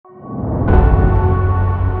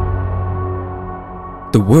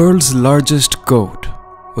The world's largest goat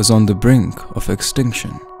was on the brink of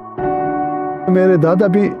extinction. मेरे दादा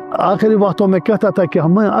भी आखिरी वक्तों में कहता था कि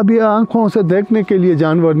हमें अभी आंखों से देखने के लिए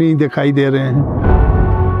जानवर नहीं दिखाई दे रहे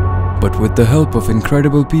हैं. But with the help of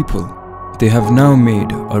incredible people, they have now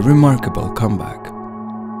made a remarkable comeback.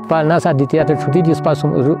 Palnasa ditiate trudidi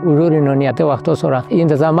spasum ururinoniate waqtosora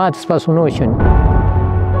intazamat spasunotion.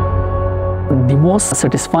 The most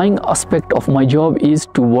satisfying aspect of my job is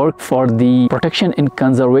to work for the protection and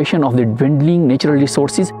conservation of the dwindling natural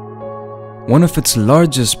resources. One of its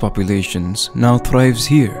largest populations now thrives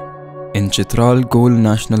here, in Chitral Gol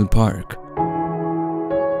National Park,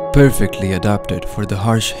 perfectly adapted for the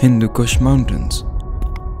harsh Hindu Kush mountains.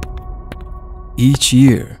 Each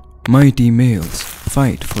year, mighty males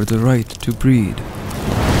fight for the right to breed.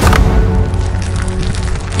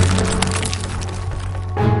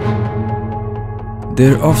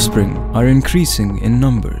 Their offspring are increasing in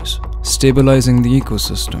numbers, stabilizing the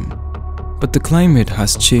ecosystem. But the climate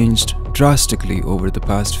has changed drastically over the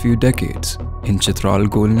past few decades in Chitral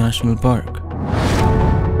Gol National Park.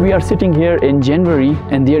 We are sitting here in January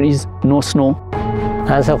and there is no snow.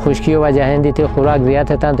 Asa khushki wajahan dite khurak diya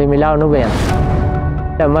tha tan to milao no bayan.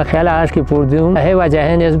 Ma khayal aaj ki purdum hai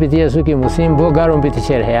wajahan es biti asu ki musim bo garum biti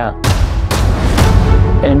cher hai.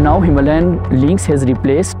 And now Himalayan lynx has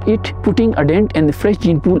replaced it, putting a dent in the fresh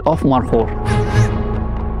gene pool of Markhor.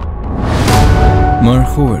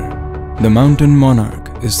 Markhor, the mountain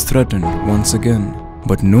monarch, is threatened once again,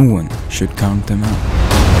 but no one should count them out.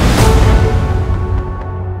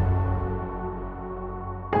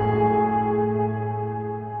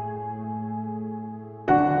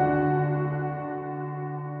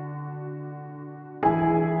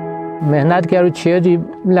 मेहनत के रुचि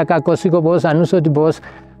लका कोसी को बोस अनुसोति बोस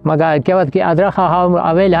मगा केवत की आदरा खा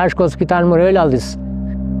avail हाश कोस कितान Morel आलदिस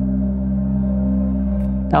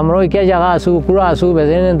तामरो के जगह सु पूरा सु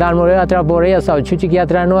बेजन दान मोरे अतरा बोरे सा छुची की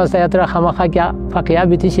यात्रा नो सा यात्रा खमखा क्या फकिया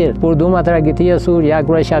बितिशेर पुरदुम अतरा गिती असुर या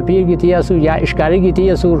गुरा शापीर गिती असुर या इश्कारी गिती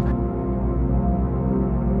असुर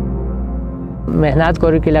मेहनत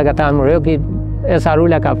कर के लगातार मोरे की ऐसा रू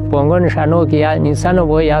लका पोंगो निशानो किया निशानो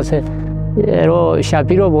वो या से ro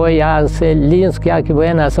shapiro boy ya se lynx kya ki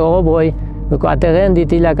boy na so boy ko ateren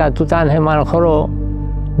ditila ka tutan he markhoro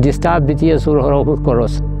distab bitie sur horo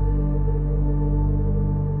koros.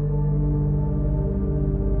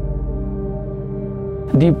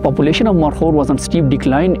 The population of Markhor was on steep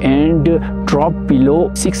decline and dropped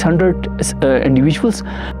below 600 individuals.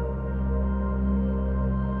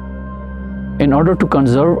 In order to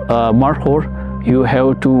conserve Markhor, you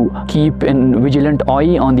have to keep a vigilant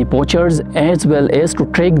eye on the poachers as well as to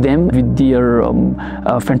track them with their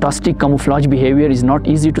fantastic camouflage behavior is not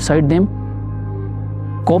easy to sight them.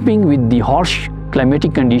 Coping with the harsh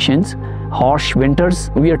climatic conditions, harsh winters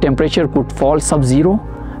where temperature could fall sub-zero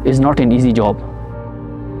is not an easy job.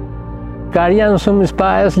 Kariyan sum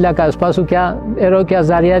spas la ka spasu kya ero kya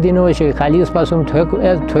zaria dino she khali spasum thok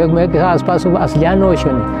me ka spasu aslian no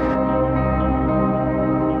shoni.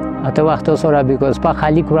 Ata waqto sora because spa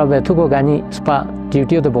khali kura betu ko gani spa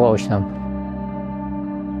duty to boshtam.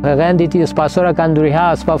 Gagan diti spa sora kanduri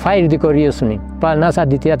ha spa fire di koriusuni. Pa nasa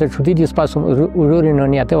diti ata chuti di spa ururi no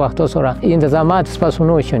ni ata waqto sora intazamat spa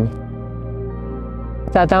suno shoni.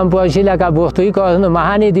 Tatam boshila ka bohtui ko no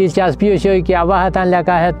mahani di chaspi shoy ki awahatan la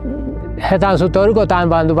ka hetan su toru ko tan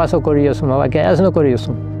bandu baso koriusum wa ke asno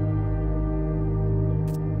koriusum.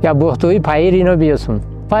 Ya bohtui fire no biosum.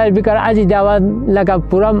 Fire بھی کر آج جاوا لگا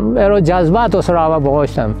پورا arrow جذبات اور سراوا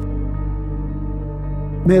بہوشتم.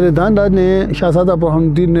 میرے دادا نے شہزادہ برہان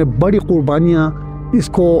الدین نے بڑی قربانیاں اس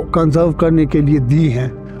کو کنزرو کرنے کے لیے دی ہیں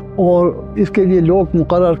اور اس کے لیے لوگ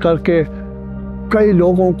مقرر کر کے کئی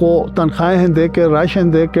لوگوں کو تنخواہیں دے کے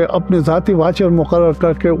راشن دے کے اپنے ذاتی واچر مقرر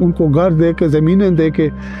کر کے ان کو گھر دے کے زمینیں دے کے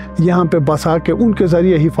یہاں پہ بسا کے ان کے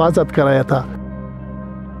ذریعے حفاظت کرایا تھا.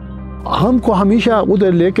 ہم کو ہمیشہ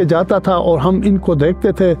ادھر لے کے جاتا تھا اور ہم ان کو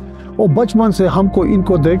دیکھتے تھے اور بچپن سے ہم کو ان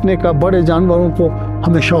کو دیکھنے کا بڑے جانوروں کو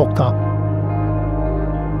ہمیں شوق تھا.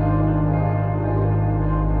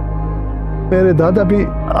 میرے دادا بھی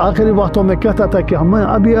آخری وقتوں میں کہتا تھا کہ ہمیں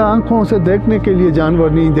ابھی آنکھوں سے دیکھنے کے لیے جانور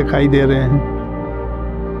نہیں دکھائی دے رہے ہیں,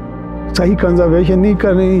 صحیح کنزرویشن نہیں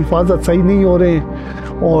کر رہے ہیں, حفاظت صحیح نہیں ہو رہے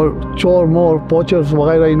ہیں اور چور مور پوچرز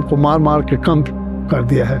وغیرہ ان کو مار مار کے کم کر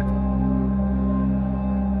دیا ہے.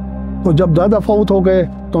 تو جب دادا فوت ہو گئے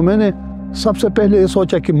تو میں نے سب سے پہلے یہ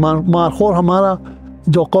سوچا کہ مارخور ہمارا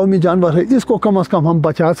جو قومی جانور ہے اس کو کم از کم ہم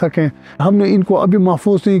بچا سکیں. ہم نے ان کو ابھی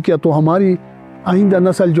محفوظ نہیں کیا تو ہماری آئندہ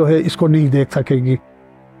نسل جو ہے اس کو نہیں دیکھ سکے گی.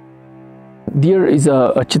 There is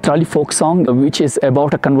a Chitrali folk song which is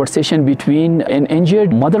about a conversation between an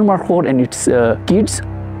injured mother Markhor and its kids.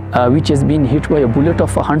 which has been hit by a bullet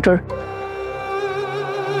of a hunter.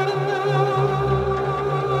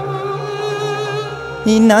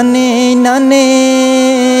 Inane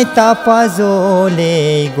inane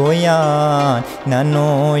tapazole goyan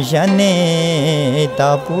nano jane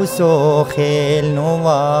tapuso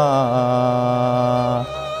khelnova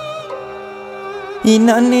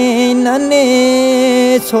inane inane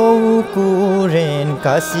soukuren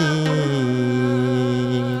kasi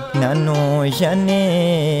nano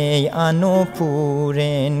jane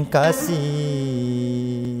anopuren kasi.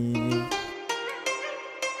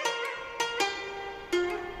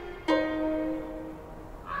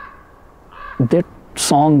 That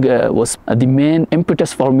song was the main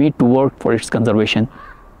impetus for me to work for its conservation.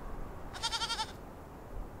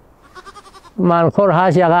 Markhor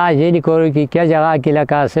has jaga jeli koi ki kya jaga kila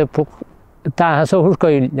ka se ta haso hus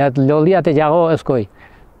koi lolia te jago es koi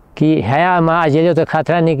ki haya ma ajeli to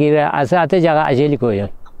khatra nahi ki asa ate jaga ajeli koi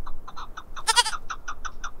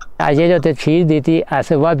ajeli te khir diti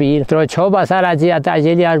ase wa bir tro 6 basar aji ate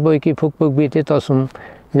ajeli as boy ki phuk phuk bite to sum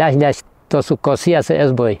lash तो सुकोसी ऐसे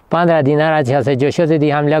S बोई 15 दिन आज ऐसे जोशो से दी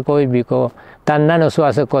हमला कोई भी को तन्ना नसु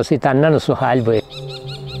ऐसे कोसी तन्ना नसु हाल बोई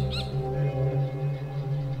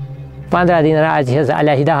 15 दिन आज ऐसे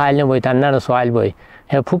अलहिदा हाल ने बोई तन्ना नसु हाल बोई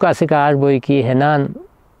है फुका से कार बोई की है नान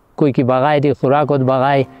कोई की बगाई दी खुराक और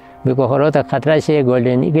बगाई भी को हरो तक खतरा से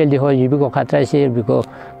गोल्डन ईगल दी हो जी भी को खतरा से भी को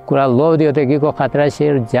कुरा लो दी होते की को खतरा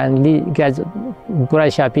से जानली क्या कुरा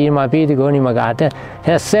शापीर मापी दी गोनी मगाते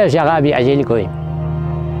है से जगह भी अजेली कोई.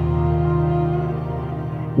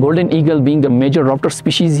 Golden eagle, being the major raptor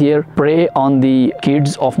species here, prey on the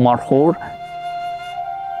kids of Markhor.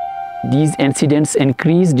 These incidents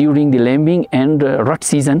increase during the lambing and rut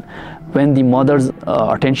season when the mother's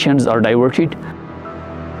attentions are diverted.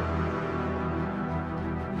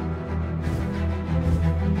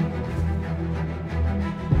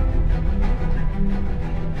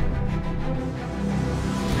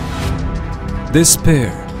 This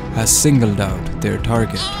pair has singled out their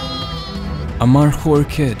target. A Markhor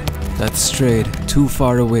kid that strayed too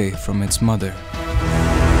far away from its mother.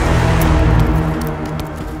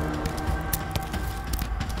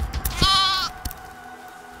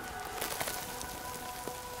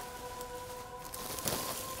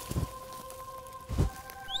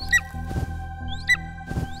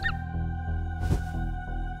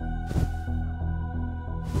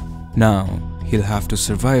 Now, he'll have to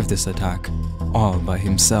survive this attack all by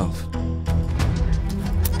himself.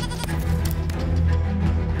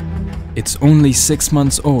 It's only 6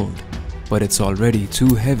 months old, but it's already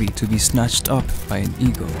too heavy to be snatched up by an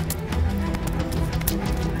eagle.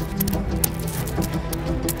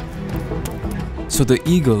 So the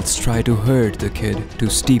eagles try to herd the kid to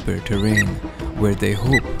steeper terrain, where they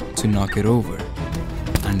hope to knock it over,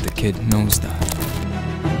 and the kid knows that.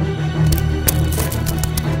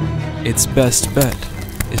 Its best bet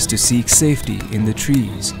is to seek safety in the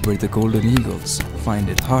trees where the golden eagles find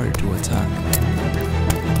it hard to attack.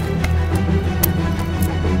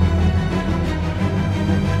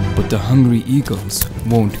 But the hungry eagles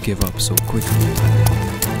won't give up so quickly.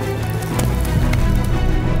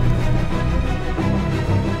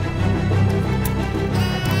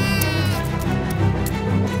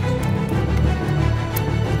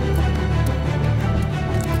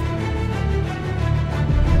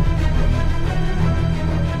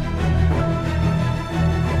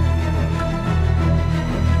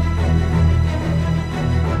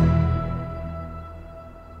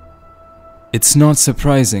 It's not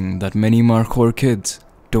surprising that many Markhor kids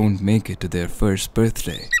don't make it to their first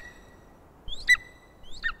birthday.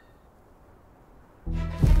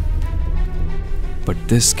 But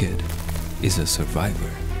this kid is a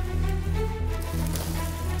survivor.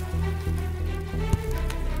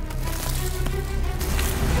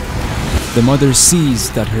 The mother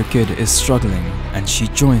sees that her kid is struggling and she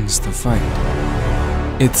joins the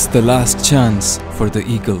fight. It's the last chance for the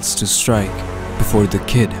eagles to strike before the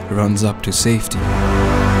kid runs up to safety.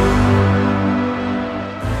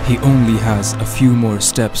 He only has a few more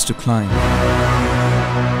steps to climb.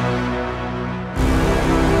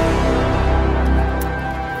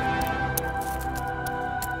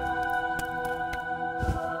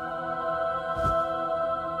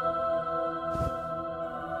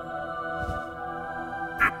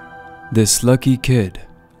 This lucky kid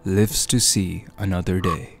lives to see another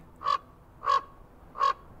day.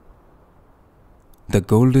 The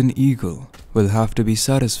golden eagle will have to be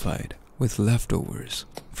satisfied with leftovers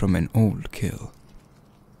from an old kill.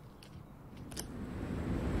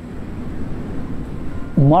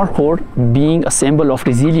 Markhor, being a symbol of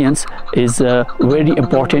resilience, is very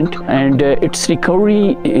important, and its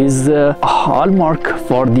recovery is a hallmark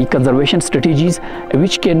for the conservation strategies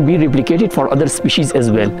which can be replicated for other species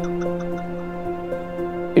as well.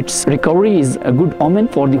 Its recovery is a good omen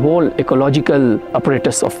for the whole ecological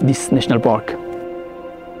apparatus of this national park.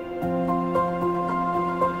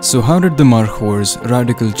 So how did the Markhor's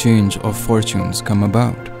radical change of fortunes come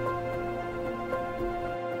about?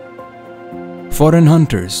 Foreign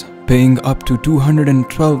hunters, paying up to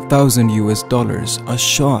 $212,000 a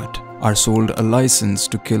shot, are sold a license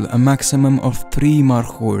to kill a maximum of 3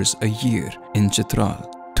 Markhors a year in Chitral.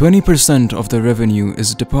 20% of the revenue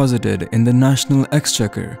is deposited in the national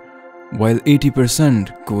exchequer, while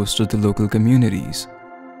 80% goes to the local communities.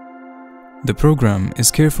 The program is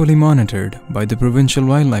carefully monitored by the Provincial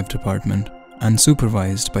Wildlife Department and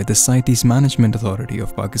supervised by the CITES Management Authority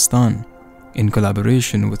of Pakistan, in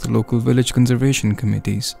collaboration with local village conservation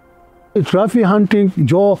committees. Trophy hunting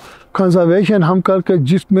जो conservation हम करके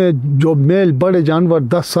जिसमें जो mail बड़े जानवर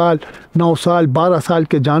 10 साल 9 साल 12 साल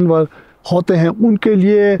के जानवर होते हैं उनके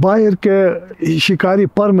लिए बाहर के शिकारी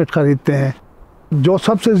परमिट खरीदते हैं। जो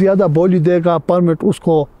सबसे ज़्यादा बोली देगा परमिट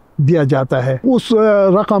उसको दिया जाता है। उस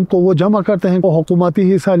रकम को वो जमा करते हैं। वो हुकूमती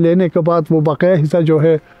हिस्सा लेने के बाद वो बकाया हिस्सा जो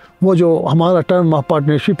है वो जो हमारा टर्म ऑफ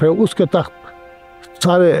पार्टनरशिप है उसके तहत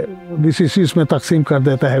सारे बीसीसीज में तकसीम कर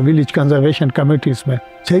देता है, विलेज कंजर्वेशन कमेटीज़ में।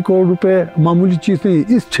 6 करोड़ रुपए मामूली चीज़ नहीं।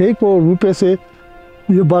 इस 6 करोड़ रुपए से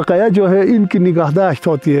ये बकाया जो है इनकी निगाहदाश्त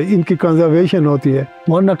होती है, इनकी कंजर्वेशन होती है,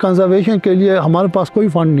 वरना कंजर्वेशन के लिए हमारे पास कोई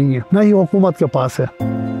फंड नहीं है, ना ही हुकूमत के पास है।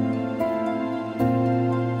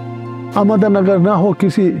 आमदन अगर ना हो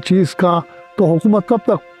किसी चीज़ का तो हुकूमत कब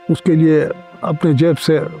तक उसके लिए अपने जेब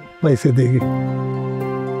से पैसे देगी।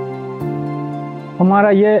 हमारा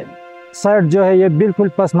ये साइड जो है ये बिल्कुल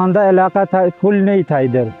पसमानदा इलाका था, पुल नहीं था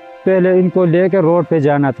इधर। पहले इनको लेकर रोड पे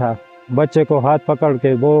जाना था, बच्चे को हाथ पकड़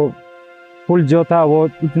के। वो पुल जो था वो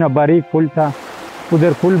इतना बारीक पुल था,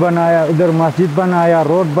 उधर पुल बनाया, उधर मस्जिद बनाया,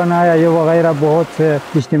 रोड बनाया, ये वगैरह बहुत से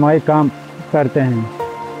इज्तिमाई काम करते हैं।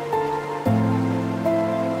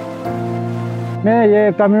 मैं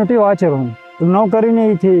ये कम्युनिटी वॉचर हूँ। नौकरी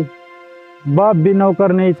नहीं थी, बाप भी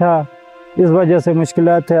नौकर नहीं था, इस वजह से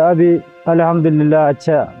मुश्किलात है। अभी अल्हम्दुलिल्लाह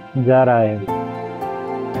अच्छा जा रहा है।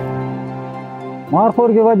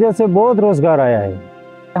 मारखोर की वजह से बहुत रोजगार आया है।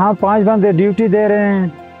 यहाँ 5 बंदे ड्यूटी दे रहे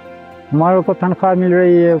हैं, हमारे को तनख्वाह मिल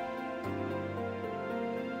रही है।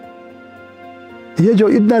 ये जो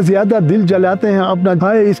इतना ज़्यादा दिल जलाते हैं अपना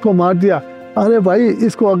भाई इसको मार दिया, अरे भाई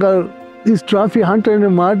इसको अगर इस ट्रॉफी हंटर ने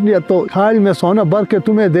मार दिया तो खाल में सोना भर के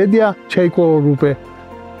तुम्हें दे दिया 6 करोड़ रुपए।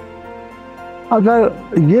 अगर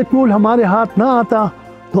ये टूल हमारे हाथ ना आता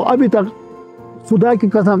तो अभी तक खुदा की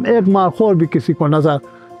कसम एक मारखोर भी किसी को नजर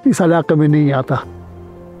इस इलाके में नहीं आता।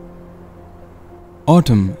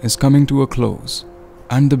 Autumn is coming to a close,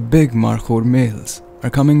 and the big Markhor males are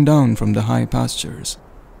coming down from the high pastures.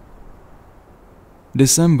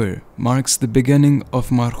 December marks the beginning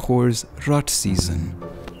of Markhor's rut season.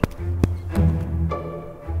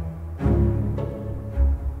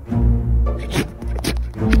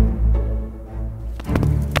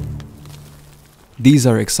 These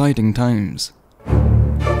are exciting times.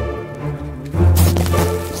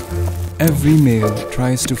 Every male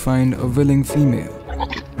tries to find a willing female.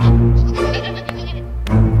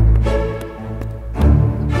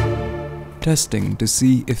 Testing to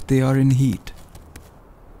see if they are in heat.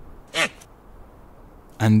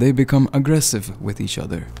 And they become aggressive with each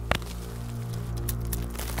other.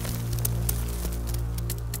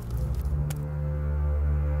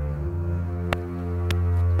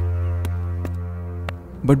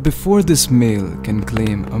 But before this male can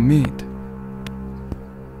claim a mate,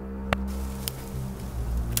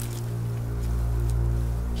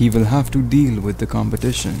 he will have to deal with the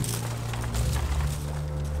competition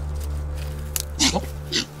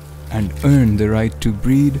and earn the right to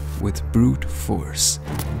breed with brute force.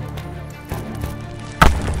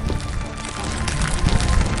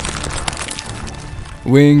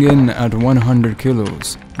 Weighing in at 100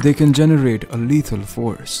 kilos, they can generate a lethal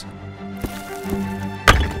force.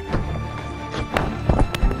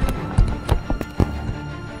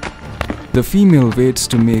 The female waits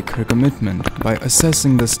to make her commitment by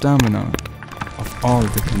assessing the stamina of all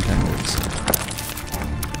the contenders.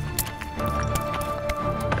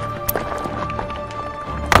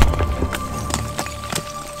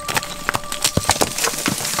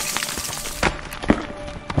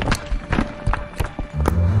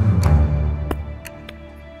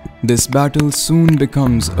 This battle soon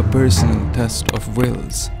becomes a personal test of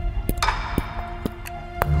wills.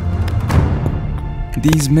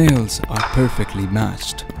 These males are perfectly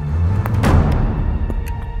matched.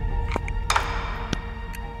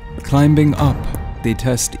 Climbing up, they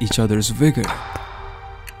test each other's vigor.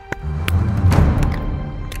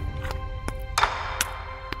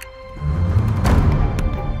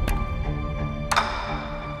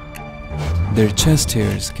 Their chest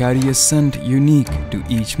hairs carry a scent unique to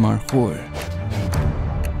each markhor.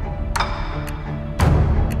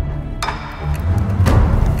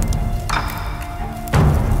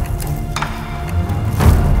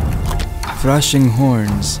 Thrashing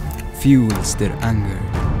horns fuels their anger.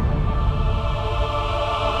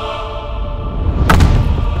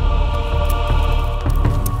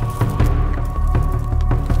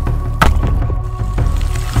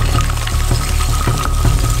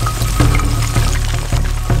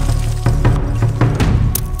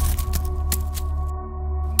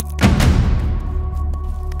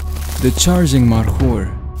 The charging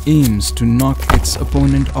markhor aims to knock its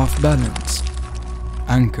opponent off balance,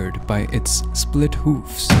 anchored by its split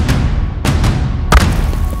hoofs.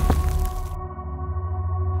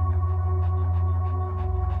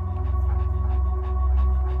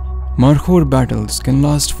 Markhor battles can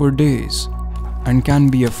last for days and can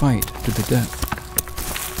be a fight to the death.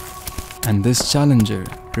 And this challenger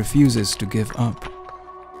refuses to give up.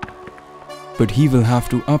 But he will have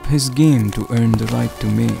to up his game to earn the right to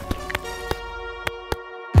mate.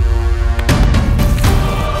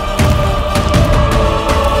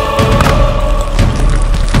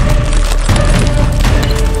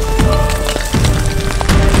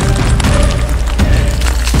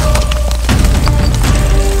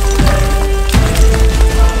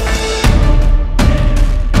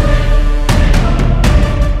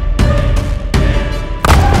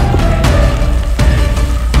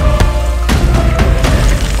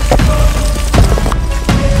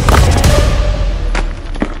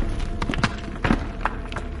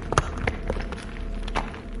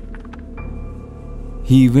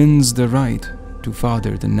 He wins the right to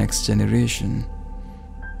father the next generation.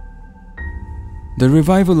 The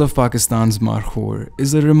revival of Pakistan's markhor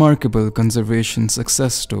is a remarkable conservation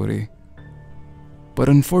success story. But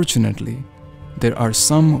unfortunately, there are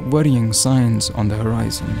some worrying signs on the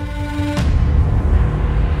horizon.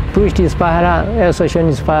 پشتی سپاهرا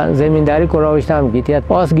اسوشن سپاه زمینداری کوراوشتم گیتیات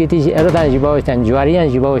پاس گیتی ارتان جباوشتن جواریان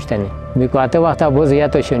جباوشتنی بیکو آته وقتا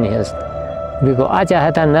بوزیات شونی هست بیکو آچه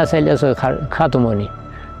هتا نسل اسو خاتمونی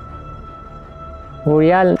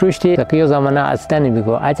وریال پشتی تکیو زمانه استنی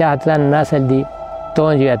بیکو آچه هتا نسل دی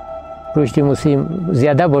تونجیات پشتی مسیم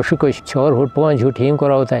زیاده باشکش 4 foot 5 foot هیم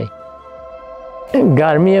کوراوتای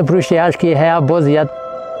گرمی پشتی آج کی ہے بوزیات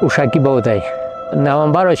اوشاکی باوتای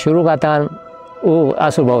نوامبر شروع کاتان او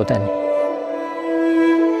آسو باوتانی.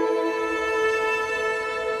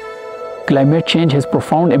 Climate change has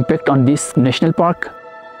profound impact on this national park.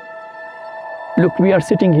 Look, we are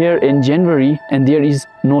sitting here in January and there is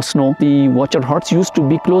no snow. The watcher huts used to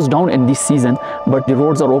be closed down in this season, but the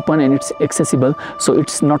roads are open and it's accessible, so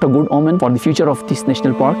it's not a good omen for the future of this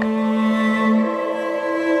national park.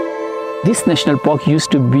 This national park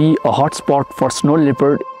used to be a hotspot for snow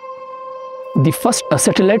leopard. The first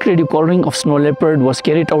satellite radio collaring of snow leopard was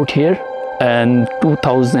carried out here in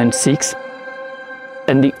 2006,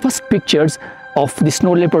 and the first pictures of the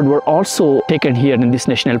snow leopard were also taken here in this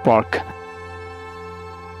national park.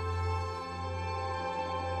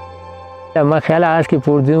 ما خیال است که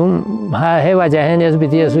پردوم ها وجه نیست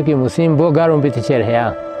بیتی اسو که موسیم بو گرم بیتی چر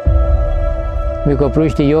هیا میکو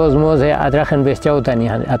پروشتی یوز موز ہے ادرخن بسچاو تانی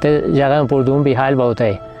اته جگہ پردوم بی حال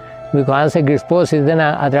باوتای میکو انسه گریسپوس دینا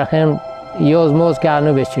ادرخن یوز موز که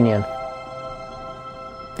آنو بسچونیان.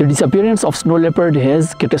 The disappearance of snow leopard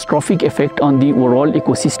has catastrophic effect on the overall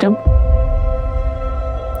ecosystem.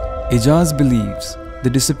 Ijaz believes the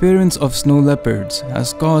disappearance of snow leopards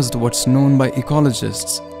has caused what's known by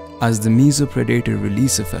ecologists as the mesopredator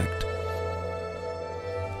release effect,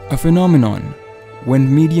 a phenomenon when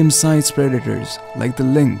medium-sized predators like the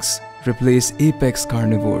lynx replace apex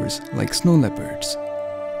carnivores like snow leopards,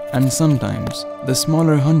 and sometimes the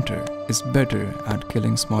smaller hunter is better at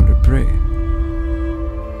killing smaller prey.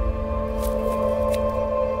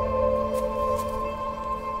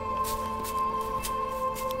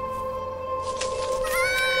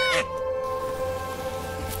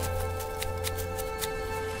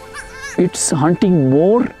 It's hunting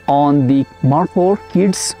more on the markhor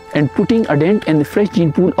kids and putting a dent in the fresh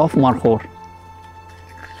gene pool of markhor.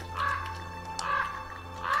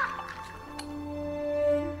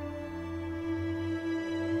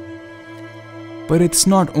 But it's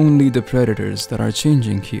not only the predators that are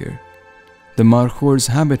changing here. The markhor's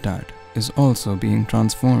habitat is also being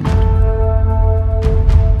transformed.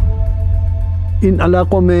 इन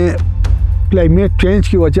इलाकों में climate change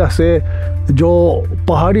की वजह से जो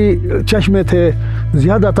पहाड़ी चश्मे थे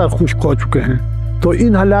ज़्यादातर खुश्क हो चुके हैं। तो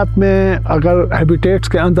इन हालात में अगर हैबिटेट्स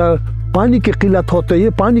के अंदर पानी की किल्लत हो तो ये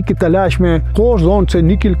पानी की तलाश में कोर जोन से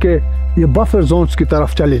निकल के ये बफर जोन्स की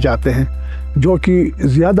तरफ चले जाते हैं, जो कि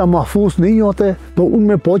ज़्यादा महफूज नहीं होते, तो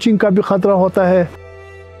उनमें पोचिंग का भी ख़तरा होता है।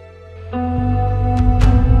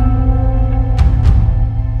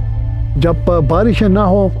 जब बारिशें ना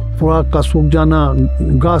हो, खुराक का सूख जाना,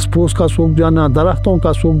 घास फूस का सूख जाना, दरख्तों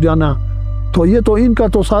का सूख जाना, तो ये तो इनका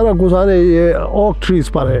तो सारा गुजारे ये ओक ट्रीज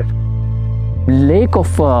पर है। Lack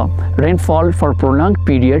of rainfall for prolonged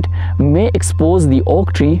period may expose the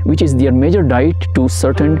oak tree, which is their major diet, to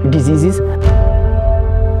certain diseases.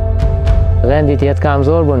 غندیت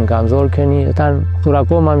کامزور bone کامزور کنی تان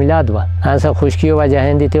خوراکو ما میلاد و انسا خشکی و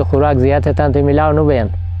جهندیت خوراک زیاد تان تو میلاو نو بیان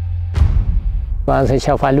وانسا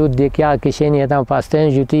شفالود دیکیا کشینی تان پاستن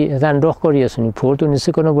جوتی تان روخ کوریسونی پورتو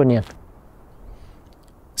نسی کنو بونیان.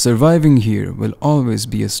 Surviving here will always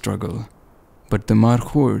be a struggle, but the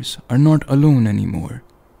markhors are not alone anymore.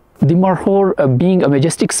 The markhor, being a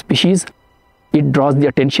majestic species, it draws the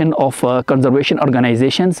attention of conservation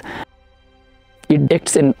organizations. It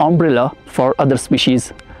acts an umbrella for other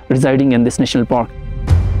species residing in this national park.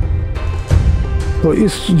 तो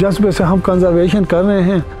इस जज्बे से हम conservation कर रहे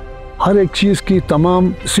हैं। हर एक चीज़ की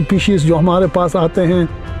तमाम स्पीशीज़ जो हमारे पास आते हैं,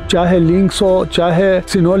 चाहे लिंक्स हो, चाहे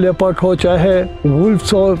स्नो लेपर्ड हो, चाहे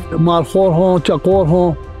वुल्फ्स हो, मार्खोर हो, चकोर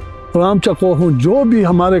हो, राम चकोर हो, जो भी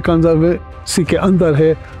हमारे कंजर्वेसी के अंदर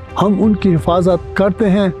है, हम उनकी हिफाजत करते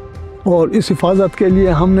हैं। और इस हिफाजत के लिए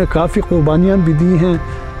हमने काफ़ी कुर्बानियाँ भी दी हैं,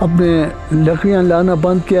 अपने लकड़ियाँ लाना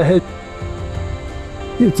बंद किया है।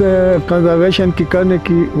 इस कंजर्वेशन की करने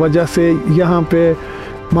की वजह से यहाँ पे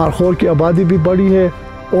मार्खोर की आबादी भी बढ़ी है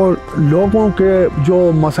और लोगों के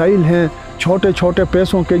जो मसाइल हैं, छोटे छोटे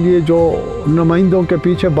पैसों के लिए जो नुमाइंदों के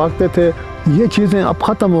पीछे भागते थे, ये चीज़ें अब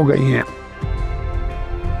ख़त्म हो गई हैं।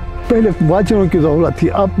 पहले वाचरों की ज़रूरत थी,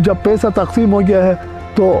 अब जब पैसा तकसीम हो गया है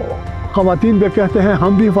तो ख़वातीन भी कहते हैं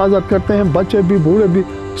हम भी हिफाजत करते हैं, बच्चे भी, बूढ़े भी,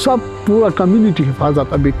 सब पूरा कम्युनिटी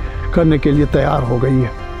हिफाजत अभी करने के लिए तैयार हो गई है।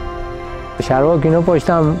 شهرها که اینو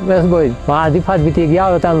پشتم بس باید معدی فت بیتیگی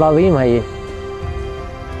آوتن لاویم هایی.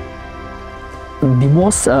 The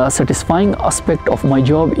most satisfying aspect of my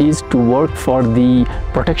job is to work for the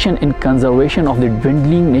protection and conservation of the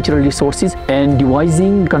dwindling natural resources and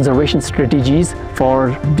devising conservation strategies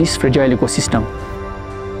for this fragile ecosystem.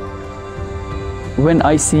 When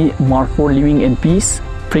I see markhor living in peace,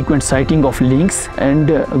 frequent sighting of lynx and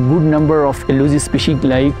a good number of elusive species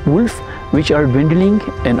like wolf which are dwindling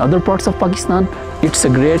in other parts of Pakistan, it's a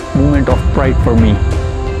great moment of pride for me.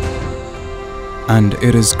 And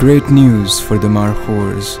it is great news for the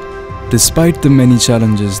markhors. Despite the many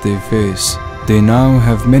challenges they face, they now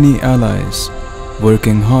have many allies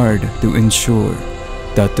working hard to ensure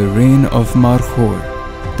that the reign of Markhor,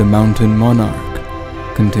 the mountain monarch,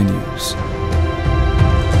 continues.